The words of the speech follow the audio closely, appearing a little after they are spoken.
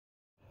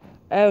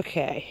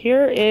Okay,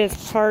 here is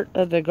part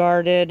of the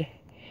garden.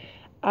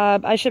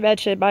 I should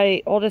mention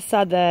my oldest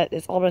son that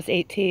is almost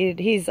 18.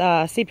 He's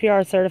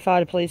CPR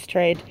certified and police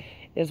trained,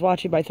 is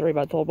watching my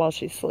 3-month-old while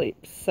she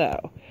sleeps.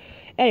 So,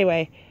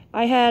 anyway,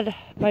 I had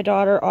my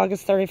daughter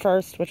August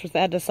 31st, which was the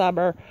end of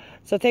summer.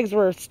 So things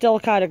were still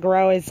kind of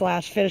growing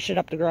 / finishing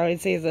up the growing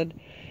season.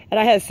 And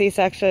I had a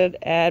C-section,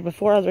 and with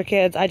 4 other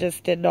kids, I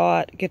just did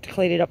not get to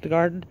cleaning up the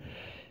garden.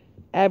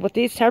 And with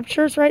these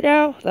temperatures right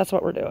now, that's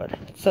what we're doing.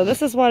 So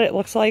this is what it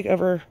looks like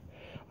over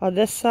on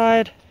this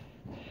side.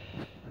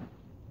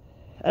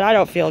 And I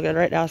don't feel good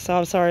right now, so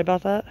I'm sorry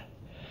about that.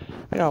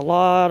 I got a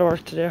lot of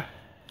work to do.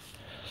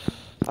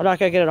 I'm not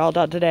going to get it all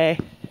done today.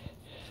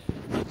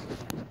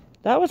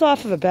 That was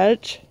off of a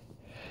bench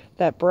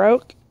that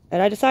broke,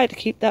 and I decided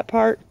to keep that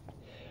part.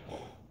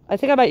 I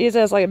think I might use it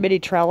as like a mini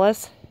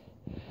trellis.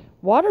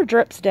 Water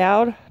drips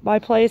down my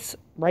place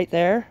right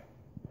there.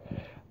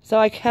 So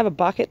I have a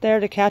bucket there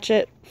to catch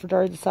it for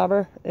during the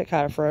summer. It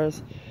kind of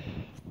froze.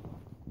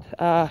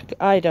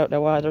 I don't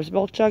know why. There's a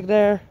milk jug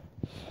there.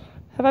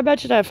 Have I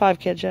mentioned I have 5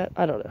 kids yet?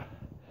 I don't know.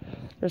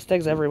 There's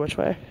things every which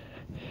way.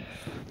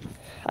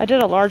 I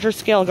did a larger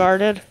scale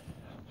garden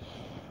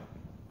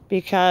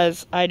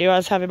because I knew I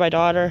was having my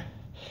daughter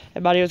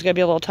and money was going to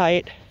be a little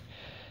tight.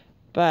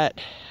 But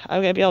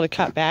I'm going to be able to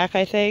cut back,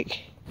 I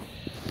think.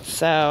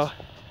 So,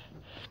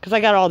 because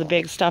I got all the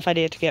big stuff I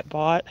needed to get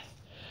bought.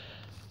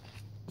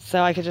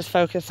 So I could just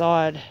focus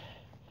on,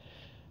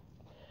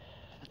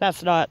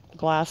 that's not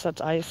glass,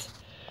 that's ice.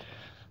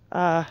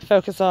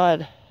 Focus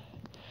on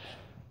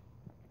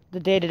the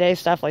day-to-day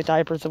stuff like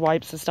diapers and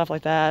wipes and stuff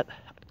like that,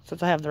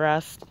 since I have the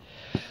rest.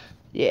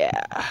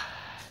 Yeah.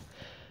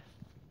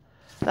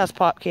 That's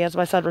pop cans.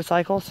 My son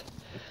recycles.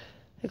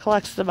 He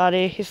collects the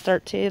money. He's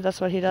 13.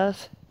 That's what he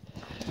does.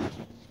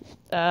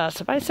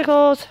 Some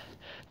bicycles.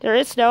 There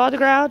is snow on the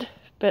ground,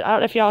 but I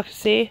don't know if y'all can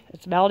see.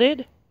 It's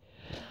melted.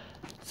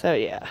 So,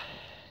 yeah.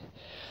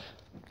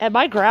 And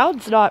my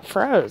ground's not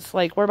froze,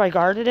 like where my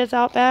garden is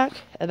out back,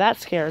 and that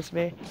scares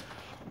me.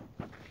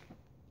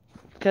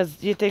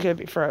 Because you'd think it would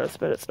be froze,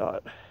 but it's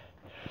not.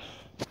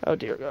 Oh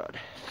dear God.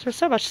 There's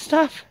so much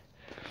stuff.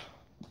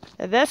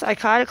 And this I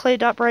kind of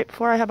cleaned up right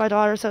before I had my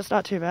daughter, so it's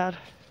not too bad.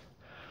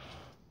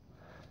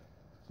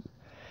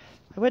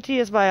 I went to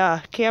use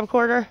my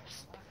camcorder,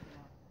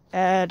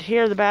 and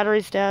here the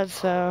battery's dead,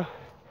 so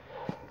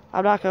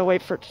I'm not going to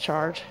wait for it to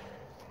charge.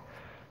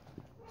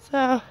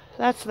 So,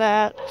 that's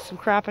that. Some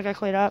crap I got to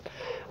clean up.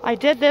 I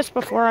did this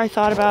before I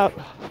thought about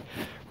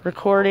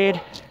recording.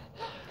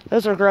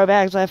 Those are grow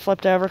bags I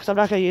flipped over because I'm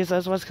not going to use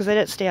those ones because they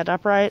didn't stand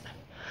upright.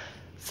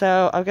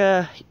 So I'm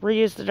going to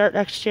reuse the dirt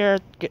next year.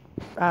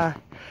 I'm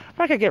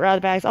not going to get rid of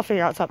the bags. I'll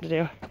figure out something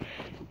to do.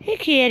 Hey,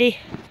 kitty.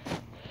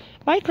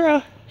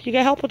 Micro, you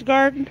got help with the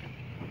garden?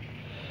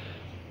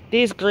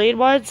 These green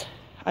ones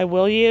I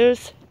will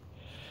use.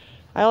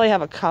 I only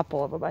have a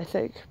couple of them, I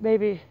think.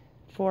 Maybe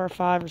 4 or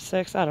 5 or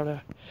 6. I don't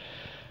know.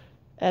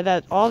 And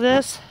then all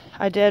this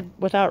I did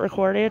without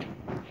recording.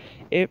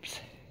 Oops.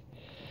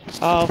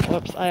 Oh,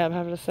 whoops. I am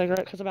having a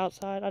cigarette because I'm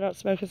outside. I don't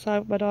smoke inside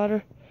with my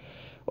daughter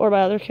or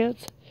my other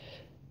kids.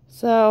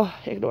 So,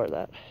 ignore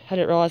that. I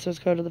didn't realize it was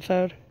going to the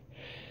phone.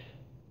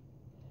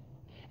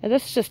 And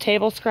this is just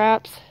table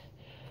scraps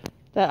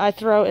that I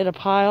throw in a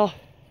pile.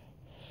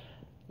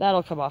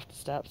 That'll come off the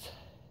steps.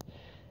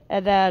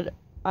 And then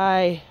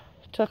I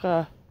took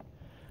a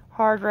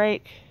hard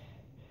rake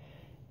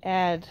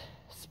and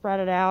spread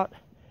it out.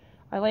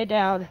 I laid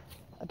down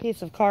a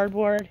piece of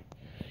cardboard.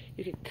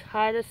 You can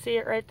kind of see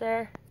it right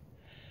there.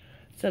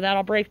 So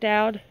that'll break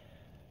down.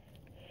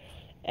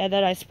 And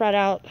then I spread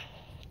out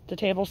the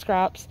table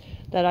scraps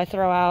that I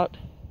throw out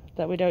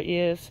that we don't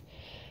use.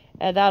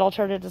 And that'll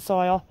turn into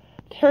soil.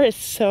 There is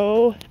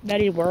so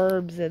many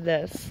worms in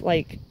this,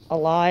 like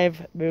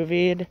alive,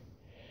 moving.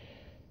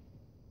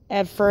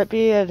 And for it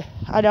being,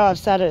 I know I've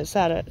said it,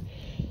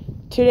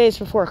 2 days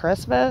before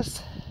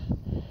Christmas,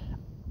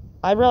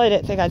 I really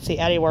didn't think I'd see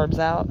any worms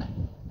out.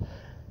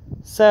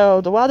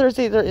 So the weather's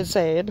either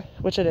insane,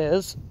 which it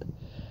is,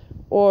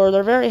 or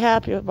they're very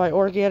happy with my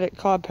organic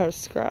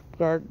compost scrap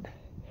garden.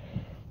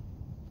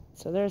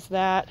 So there's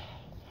that.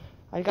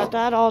 I got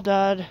that all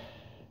done.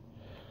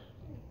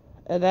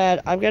 And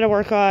then I'm going to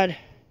work on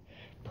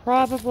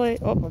probably,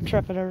 oh, I'm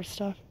tripping over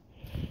stuff.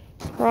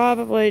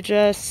 Probably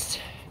just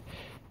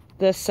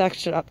this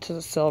section up to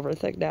the silver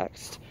thing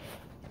next.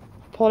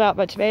 Pulled out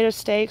my tomato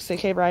steaks. They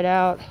came right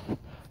out.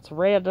 It's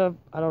random.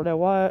 I don't know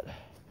what.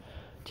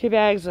 2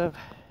 bags of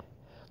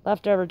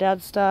leftover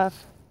dead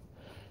stuff.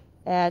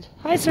 And,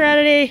 hi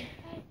Serenity.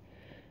 Hi.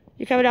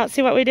 You coming out and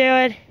see what we're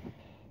doing?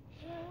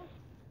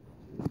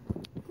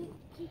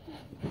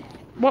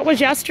 What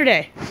was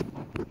yesterday?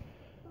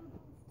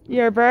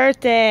 Your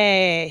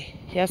birthday.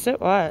 Yes,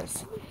 it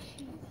was.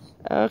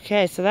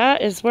 Okay, so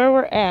that is where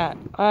we're at.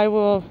 I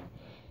will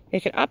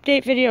make an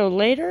update video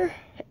later,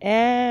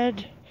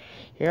 and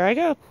here I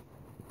go.